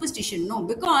equivalent of superstition. No,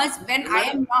 because when I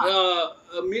am not...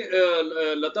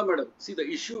 Lata madam, see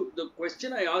the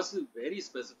question I asked is very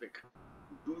specific.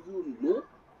 Do you know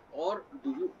or do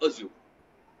you assume?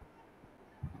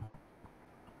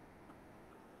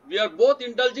 We are both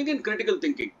indulging in critical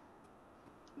thinking.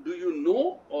 Do you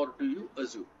know or do you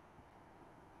assume?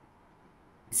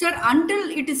 Sir, until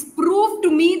it is proved to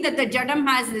me that the jadam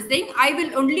has this thing, I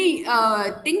will only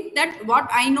think that what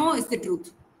I know is the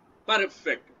truth.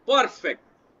 Perfect.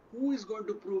 Who is going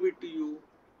to prove it to you?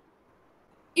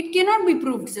 It cannot be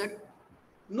proved, sir.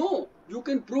 No, you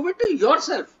can prove it to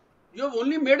yourself. You have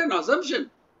only made an assumption.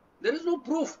 There is no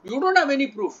proof. You don't have any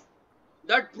proof.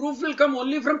 That proof will come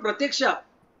only from pratyaksha.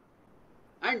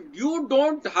 And you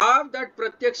don't have that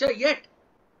pratyaksha yet.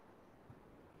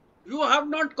 You have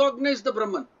not cognized the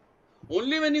Brahman.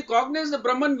 Only when you cognize the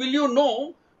Brahman will you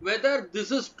know whether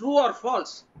this is true or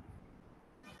false.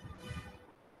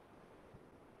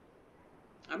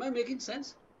 Am I making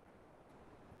sense?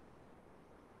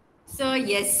 So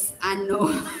yes and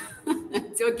no.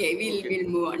 It's okay. We'll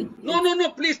move on. No.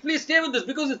 Please stay with this,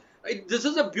 because this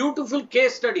is a beautiful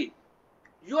case study.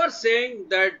 You are saying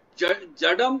that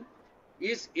Jadam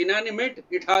is inanimate.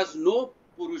 It has no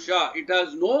Purusha. It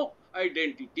has no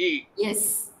identity.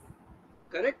 Yes.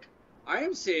 Correct? I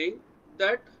am saying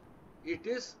that it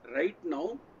is right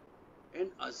now an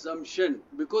assumption,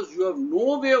 because you have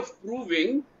no way of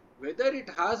proving whether it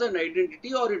has an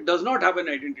identity or it does not have an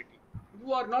identity.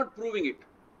 You are not proving it.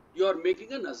 You are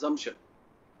making an assumption.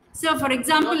 So, for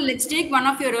example, let's take one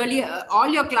of your earlier, all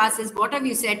your classes. What have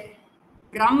you said?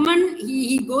 Brahman,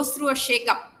 he goes through a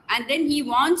shake-up and then he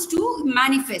wants to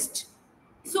manifest.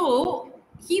 So,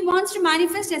 he wants to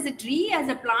manifest as a tree, as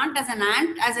a plant, as an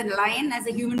ant, as a lion, as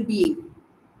a human being.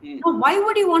 Now, why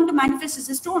would he want to manifest as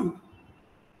a stone?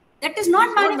 That is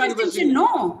not manifestation,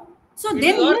 no. So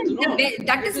then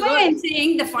that is why I'm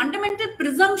saying the fundamental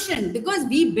presumption, because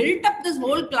we built up this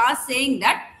whole class saying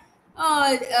that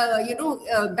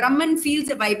Brahman feels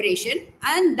a vibration,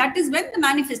 and that is when the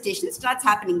manifestation starts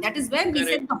happening. That is where we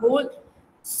said the whole.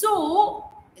 So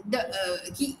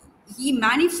he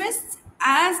manifests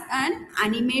as an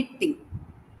animate thing.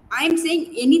 I am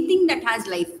saying anything that has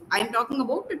life. I am talking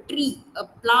about a tree, a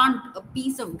plant, a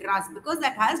piece of grass, because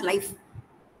that has life.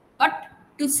 But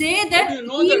to say that he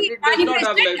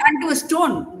manifested unto a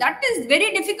stone, that is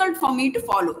very difficult for me to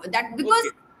follow. That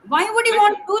because why would he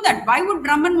want to do that? Why would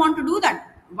Brahman want to do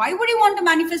that? Why would he want to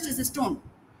manifest as a stone?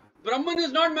 Brahman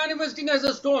is not manifesting as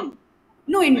a stone.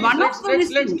 No, in one of let's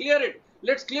clear it.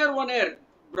 Let's clear one air.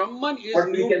 Brahman is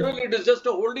neutral. It is just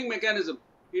a holding mechanism.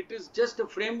 It is just a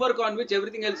framework on which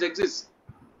everything else exists.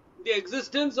 The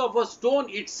existence of a stone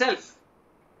itself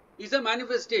is a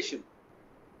manifestation.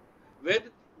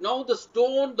 Now the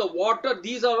stone, the water,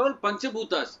 these are all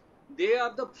Panchabhutas. They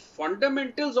are the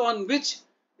fundamentals on which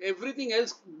everything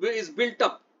else is built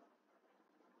up.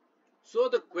 So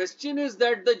the question is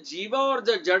that the Jiva or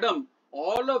the Jadam,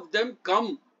 all of them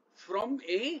come from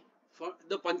the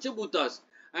Panchabhutas.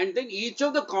 And then each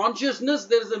of the consciousness,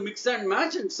 there is a mix and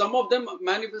match, and some of them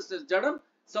manifest as Jadam,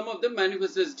 some of them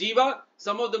manifest as Jiva,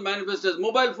 some of them manifest as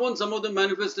mobile phone, some of them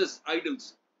manifest as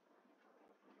idols.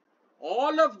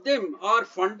 All of them are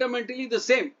fundamentally the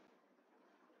same,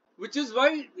 which is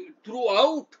why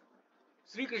throughout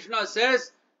Śrī Kṛṣṇa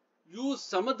says, use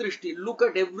samadrishti, look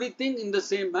at everything in the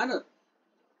same manner.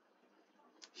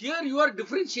 Here you are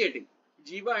differentiating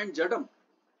Jiva and Jadam.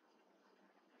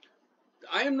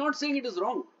 I am not saying it is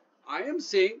wrong. I am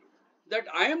saying that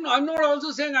I'm not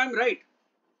also saying I'm right.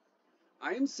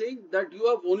 I am saying that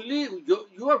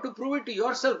you have to prove it to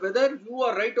yourself whether you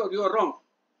are right or you are wrong.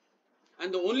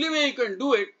 And the only way you can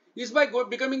do it is by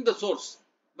becoming the source,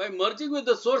 by merging with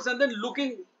the source and then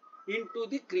looking into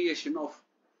the creation of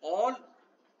all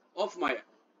of Maya.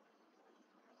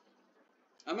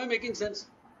 Am I making sense?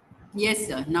 Yes,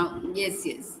 sir. Now, yes.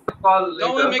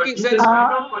 Now I'm making sense.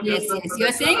 Yes.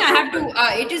 You're saying I have to.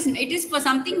 It is for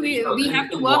something we have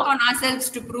to work on ourselves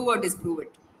to prove or disprove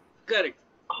it. Correct.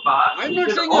 I'm not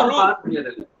saying you're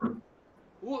wrong.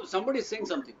 Somebody is saying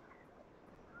something.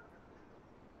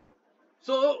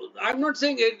 So I'm not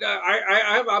saying it.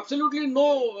 I have absolutely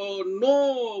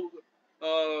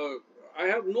I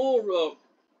have no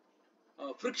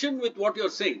friction with what you're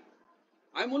saying.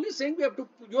 I'm only saying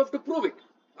you have to prove it,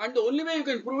 and the only way you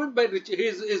can prove it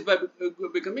is by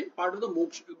becoming part of the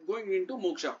moksha, going into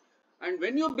moksha. And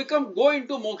when you go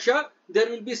into moksha, there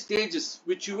will be stages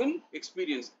which you will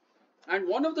experience, and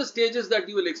one of the stages that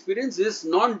you will experience is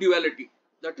non-duality.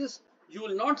 That is, you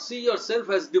will not see yourself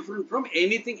as different from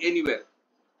anything anywhere.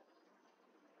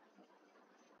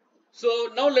 So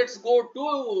now let's go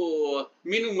to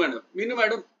Meenu madam. Meenu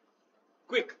madam,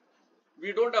 quick.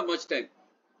 We don't have much time.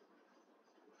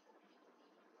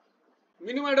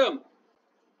 Meenu madam.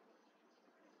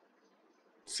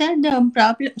 Sir, the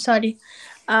problem, sorry,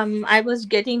 I was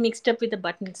getting mixed up with the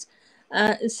buttons.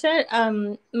 Sir,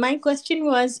 my question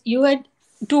was, you had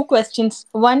two questions.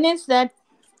 One is that,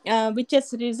 which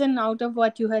has risen out of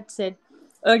what you had said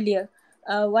earlier.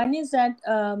 One is that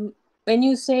when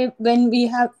you say, when we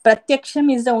have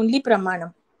pratyaksham is the only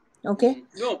pramanam. Okay?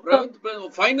 No,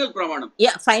 final pramanam.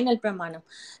 Yeah, final pramanam.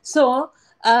 So,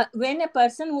 when a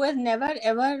person who has never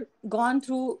ever gone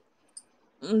through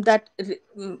that,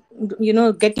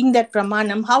 getting that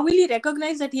pramanam, how will he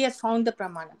recognize that he has found the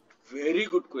pramanam? Very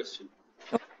good question.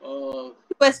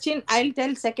 Question, I'll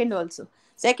tell second also.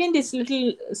 Second is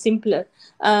little simpler.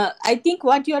 I think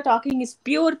what you are talking is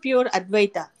pure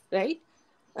Advaita, right?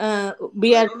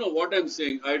 We I are don't know what I'm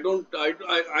saying. I'm not.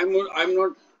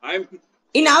 I'm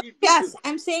in our very class.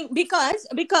 I'm saying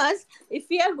because if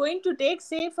we are going to take,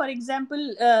 say, for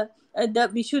example, the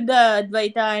Vishuddha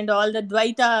Advaita and all the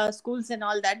Dvaita schools and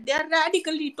all that, they are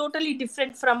radically, totally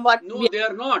different from what we No, they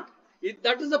are not.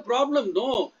 That is the problem.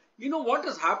 No. You know what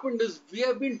has happened is we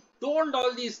have been told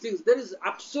all these things. There is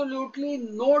absolutely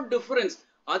no difference.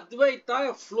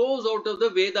 Advaita flows out of the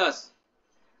Vedas.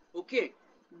 Okay.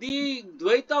 The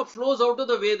Dvaita flows out of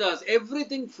the Vedas.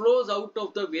 Everything flows out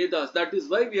of the Vedas. That is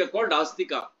why we are called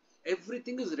Astika.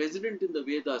 Everything is resident in the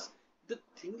Vedas. The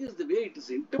thing is, the way it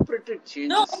is interpreted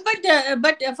No, changes.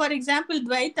 but for example,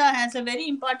 Dvaita has a very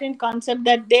important concept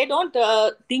that they don't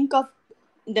think of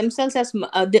themselves as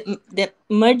the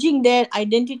merging their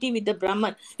identity with the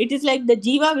Brahman. It is like the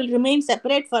Jiva will remain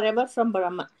separate forever from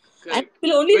Brahman, and Correct.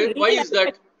 will only Why remain is that?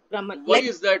 attached to Brahman. Why Like,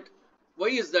 is that? Why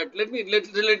is that?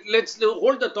 Let's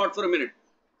hold the thought for a minute.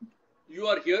 You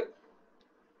are here.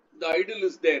 The idol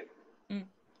is there. mm,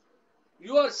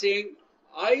 You are saying,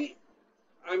 I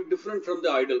am different from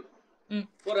the idol. mm,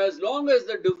 For as long as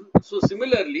so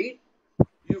similarly,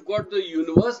 you've got the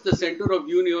universe. The center of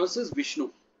universe is Vishnu.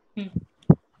 mm.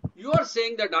 You are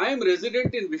saying that I am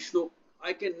resident in Vishnu.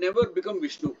 I can never become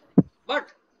Vishnu.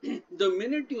 But the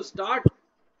minute you start,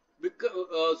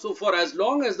 so for as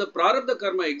long as the prarabdha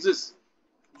karma exists,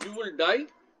 you will die,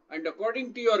 and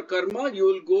according to your karma, you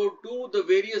will go to the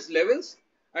various levels.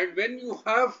 And when you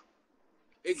have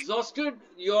exhausted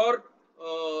your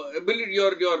ability,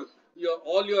 your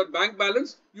all your bank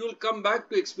balance, you will come back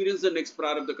to experience the next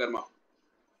prarabdha karma.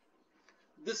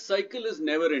 This cycle is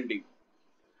never ending.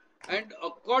 And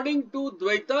according to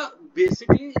Dvaita,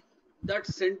 basically that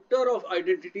center of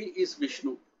identity is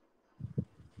Vishnu.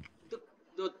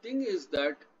 The thing is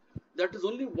that is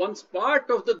only one part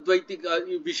of the Dvaitika.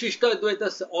 Vishishta Advaita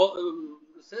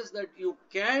says that you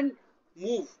can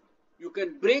move, you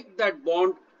can break that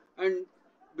bond and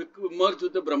merge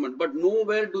with the Brahman. But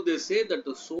nowhere do they say that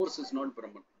the source is not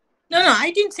Brahman. No,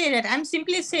 I didn't say that. I'm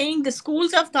simply saying the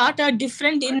schools of thought are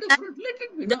different in that Let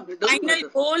it be. the No, it doesn't final matter.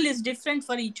 goal is different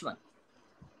for each one.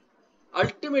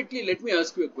 Ultimately, let me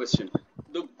ask you a question.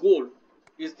 The goal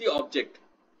is the object.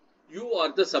 You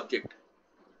are the subject.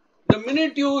 The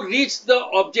minute you reach the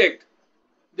object,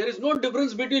 there is no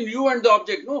difference between you and the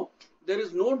object. No, there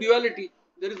is no duality.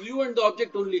 There is you and the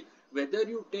object only. Whether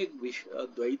you take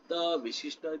Dvaita,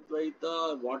 Vishishta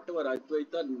Advaita, whatever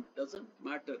Advaita, doesn't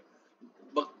matter.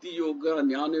 Bhakti Yoga,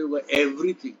 Jnana Yoga,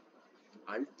 everything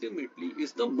ultimately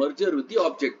is the merger with the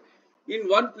object. In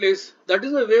one place, that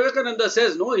is why Vivekananda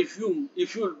says, no, if you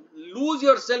lose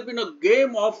yourself in a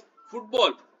game of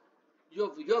football, you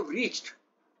have reached.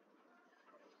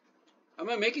 Am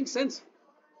I making sense?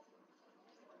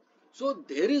 So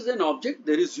there is an object,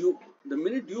 there is you. The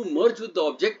minute you merge with the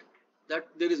object, that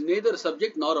there is neither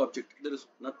subject nor object. There is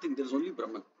nothing. There is only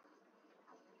Brahman.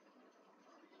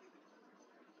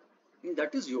 And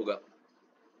that is yoga.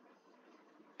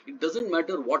 It doesn't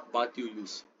matter what path you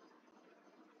use.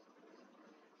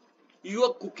 You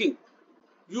are cooking.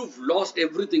 You've lost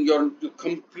everything. You're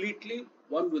completely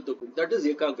one with the cook. That is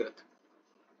ekagrat.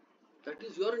 That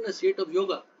is, you're in a state of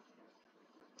yoga.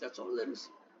 That's all there is.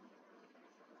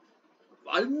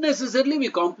 Unnecessarily we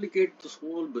complicate this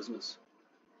whole business.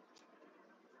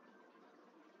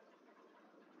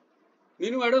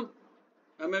 Meenu madam,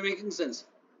 am I making sense?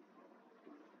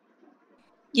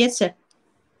 Yes, sir.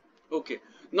 Okay.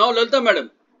 Now Lalita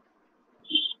madam.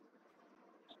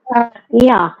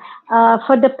 Yeah.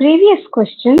 For the previous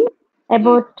question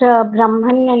about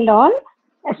Brahman and all,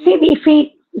 see, if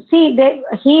we see that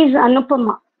he is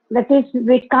Anupama, that is,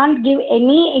 we can't give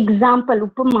any example,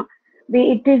 Upama.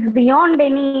 It is beyond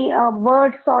any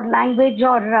words or language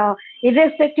or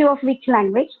irrespective of which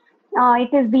language,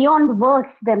 it is beyond words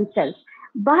themselves.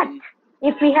 But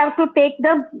if we have to take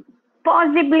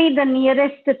possibly the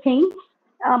nearest thing,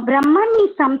 Brahman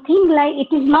is something like,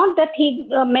 it is not that he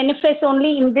manifests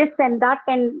only in this and that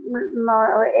and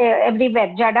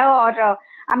everywhere, Jada or,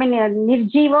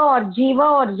 Nirjiva or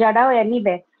Jiva or Jada or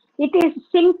anywhere. It is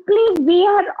simply we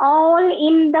are all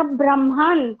in the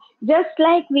Brahman, just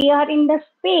like we are in the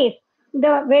space.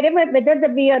 Whether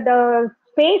the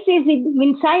space is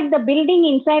inside the building,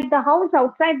 inside the house,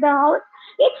 outside the house,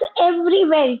 it's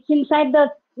everywhere. It's inside the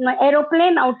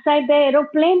aeroplane, outside the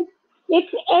aeroplane.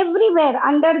 It's everywhere,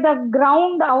 under the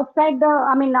ground, outside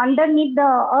underneath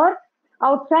the earth,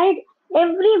 outside,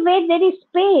 everywhere there is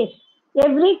space.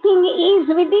 Everything is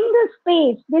within the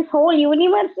space. This whole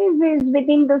universe is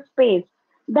within the space.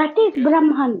 That is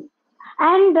Brahman.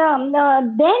 And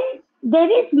then there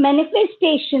is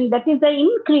manifestation, that is the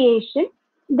increation.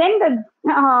 Then in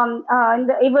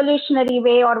the evolutionary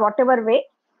way or whatever way,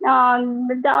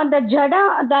 the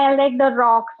jada, like the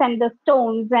rocks and the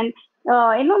stones and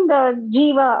the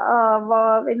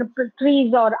jiva,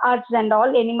 trees or earths and all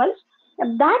animals,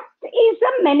 that is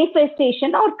a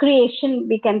manifestation or creation,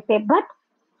 we can say. But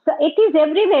so it is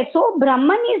everywhere. So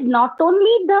Brahman is not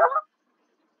only the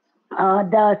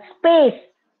space,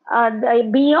 the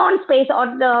beyond space, or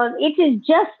it is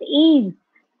just ease.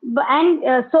 And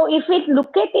so if we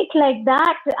look at it like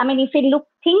that, I mean, if we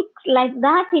think like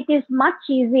that, it is much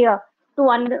easier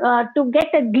to get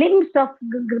a glimpse of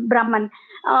Brahman.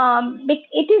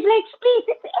 It is like space;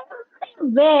 it's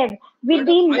everywhere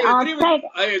within, outside.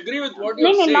 I agree with what you're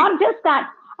No, saying. not just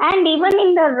that, and even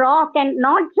in the rock, and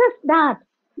not just that.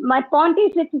 My point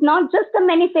is, it's not just the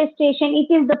manifestation; it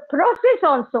is the process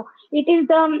also. It is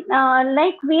the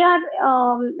like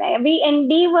we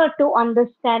endeavor to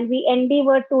understand, we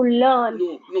endeavor to learn.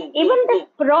 Even the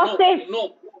process.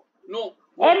 No.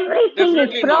 Everything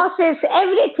is process. Not.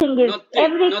 Everything is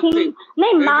Nothing.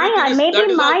 No, Maya,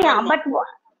 maybe Maya, but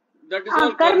that is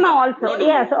all karma also. No.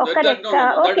 Yes, correct.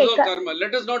 That Okay. is all karma.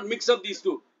 Let us not mix up these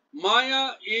two.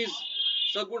 Maya is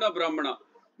Saguna Brahmana.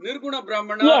 Nirguna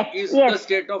Brahmana is the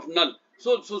state of null.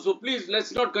 So please,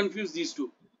 let's not confuse these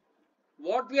two.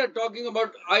 What we are talking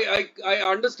about, I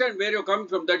understand where you're coming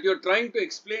from, that you're trying to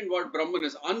explain what Brahman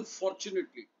is.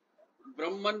 Unfortunately,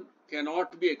 Brahman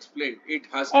cannot be explained. It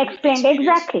has to be experienced.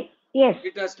 Exactly. Yes.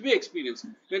 It has to be experienced.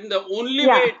 Then the only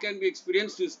way it can be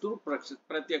experienced is through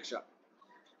pratyaksha.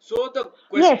 So the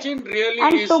question really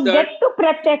and is to that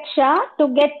to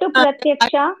get to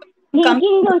pratyaksha,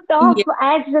 thinking of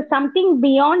as something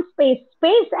beyond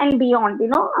space and beyond,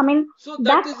 I mean, so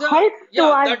that helps to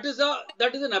us.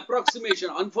 That is an approximation.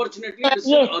 Unfortunately, it is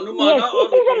Yes, Anumana or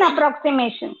it is an Upamana.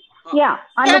 approximation. The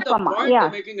point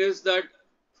I'm making is that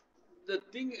the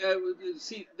thing,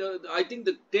 I think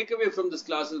the takeaway from this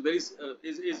class is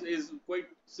quite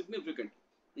significant,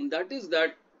 and that is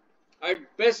that at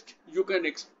best you can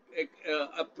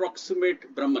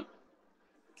approximate Brahman.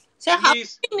 So how do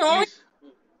you know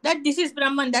that this is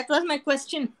Brahman? That was my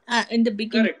question in the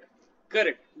beginning.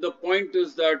 Correct. The point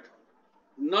is that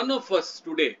none of us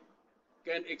today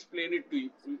can explain it to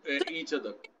each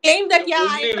other. Claim that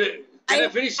I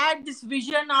had this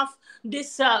vision of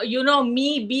this,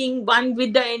 me being one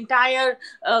with the entire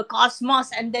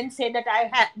cosmos, and then say that I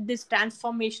had this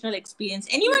transformational experience.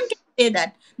 Anyone can say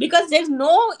that, because there's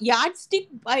no yardstick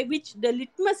by which, the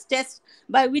litmus test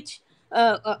by which,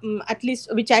 at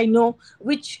least which I know,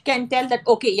 which can tell that,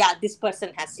 okay, this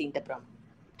person has seen the Brahman.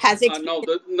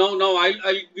 Now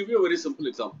I'll give you a very simple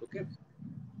example. Okay,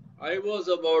 I was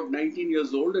about 19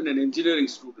 years old and an engineering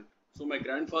student. So my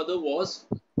grandfather was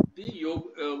a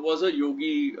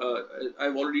yogi.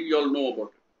 You all know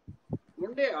about it.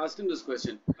 One day I asked him this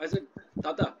question. I said,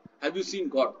 Tata, have you seen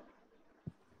God?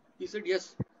 He said,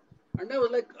 yes. And I was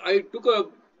like, I took a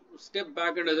step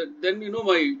back and I said, then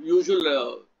my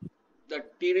usual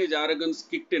that teenage arrogance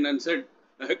kicked in and said,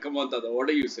 come on, Tata, what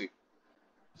are you saying?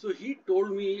 So he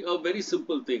told me a very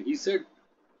simple thing. He said,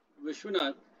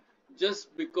 Vishwanath,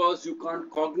 just because you can't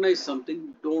cognize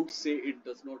something, don't say it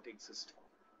does not exist.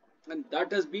 And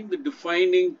that has been the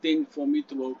defining thing for me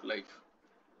throughout life.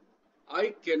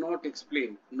 I cannot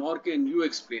explain, nor can you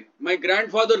explain. My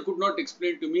grandfather could not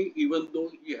explain to me, even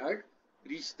though he had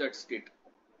reached that state.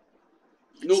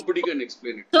 Nobody can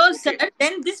explain it. So, sir,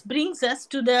 then this brings us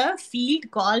to the field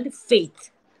called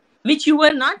faith, which you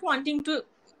were not wanting to,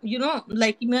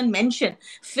 like even mention.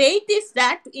 Faith is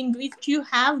that in which you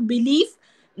have belief,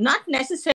 not necessarily